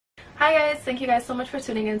Hi guys, thank you guys so much for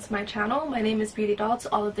tuning into my channel. My name is Beauty Doll.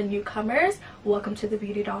 To all of the newcomers, welcome to the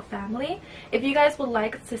Beauty Doll family. If you guys would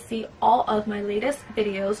like to see all of my latest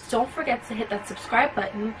videos, don't forget to hit that subscribe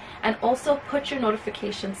button and also put your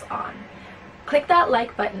notifications on. Click that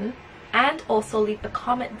like button and also leave the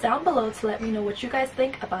comment down below to let me know what you guys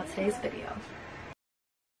think about today's video.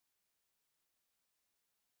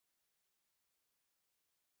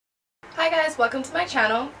 Hi guys, welcome to my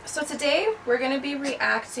channel. So today we're going to be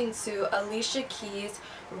reacting to Alicia Keys'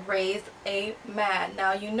 Raise a Man.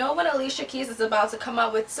 Now you know when Alicia Keys is about to come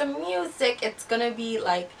out with some music, it's going to be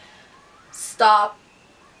like stop,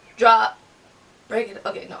 drop, break it.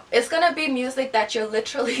 Okay, no. It's going to be music that you're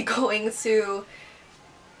literally going to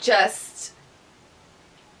just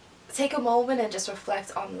take a moment and just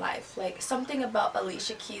reflect on life. Like, something about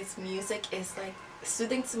Alicia Keys' music is like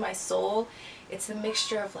soothing to my soul. It's a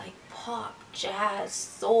mixture of like pop, jazz,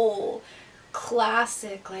 soul,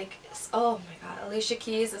 classic, like, oh my god, Alicia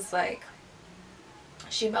Keys is like,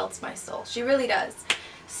 she melts my soul. She really does.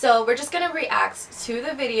 So we're just gonna react to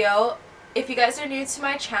the video. If you guys are new to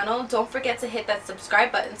my channel, don't forget to hit that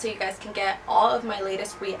subscribe button so you guys can get all of my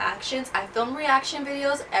latest reactions. I film reaction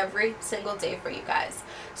videos every single day for you guys.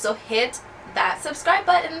 So hit that subscribe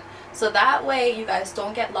button so that way you guys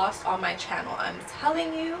don't get lost on my channel. I'm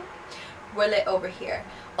telling you, we're lit over here.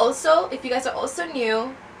 Also, if you guys are also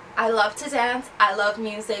new, I love to dance, I love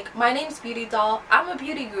music. My name's Beauty Doll. I'm a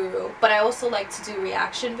beauty guru, but I also like to do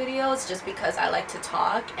reaction videos just because I like to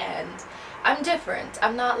talk and I'm different.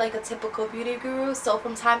 I'm not like a typical beauty guru, so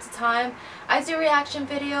from time to time I do reaction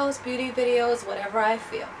videos, beauty videos, whatever I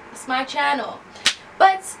feel. It's my channel.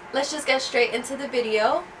 But let's just get straight into the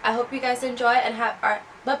video. I hope you guys enjoy and have our...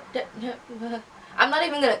 I'm not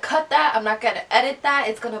even going to cut that. I'm not going to edit that.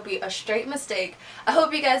 It's going to be a straight mistake. I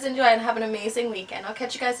hope you guys enjoy and have an amazing weekend. I'll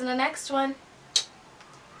catch you guys in the next one.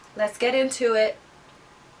 Let's get into it.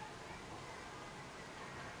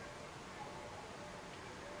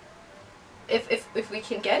 If we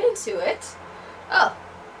can get into it. Oh.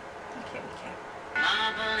 Okay, we can.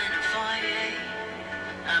 Marble in a foyer.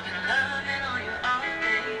 I've been loving on you all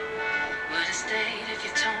day. Would have stayed if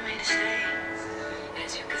you told me to stay.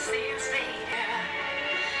 As you can see, I'm staying.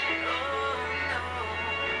 Oh no.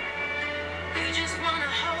 You just wanna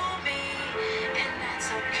hold me, and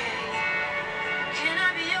that's okay. Can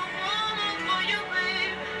I be your woman for you,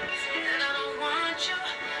 babe? And I don't want you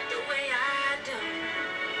the way I do.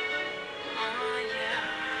 Oh yeah.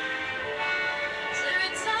 So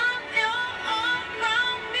every time you're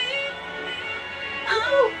around me,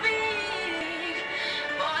 I'm weak.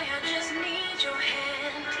 Boy, I just need your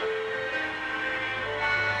hand.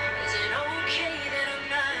 Is it okay that I'm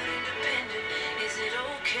not independent? Is it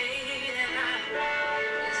okay that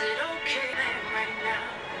is it okay right now?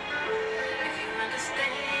 If you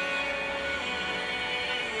understand,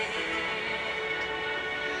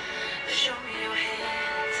 show me your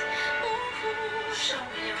hands. Ooh, show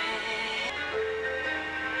me your hands.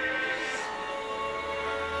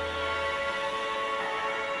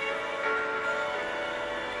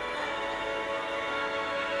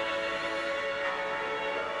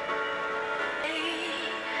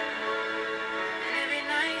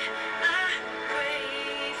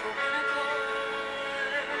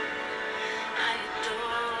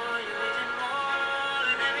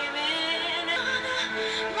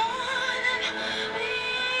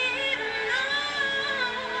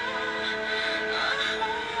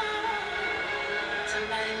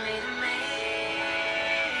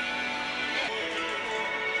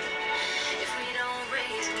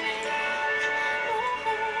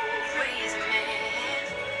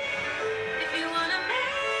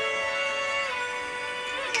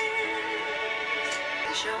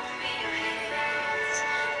 Show me your hands.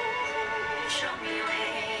 Ooh, show me your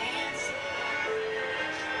hands.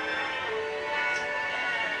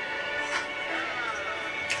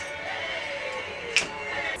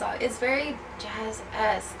 So it's very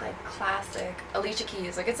jazz-esque, like classic Alicia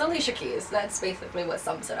Keys. Like, it's Alicia Keys. That's basically what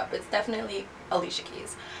sums it up. It's definitely Alicia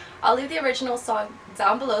Keys. I'll leave the original song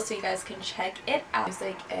down below so you guys can check it out.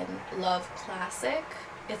 Music and love classic.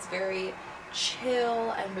 It's very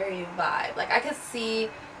chill and very vibe. Like, I could see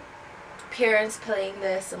parents playing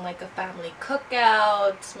this in like a family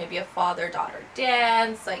cookout, maybe a father-daughter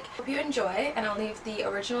dance. Like, hope you enjoy, and I'll leave the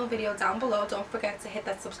original video down below. Don't forget to hit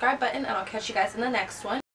that subscribe button, and I'll catch you guys in the next one.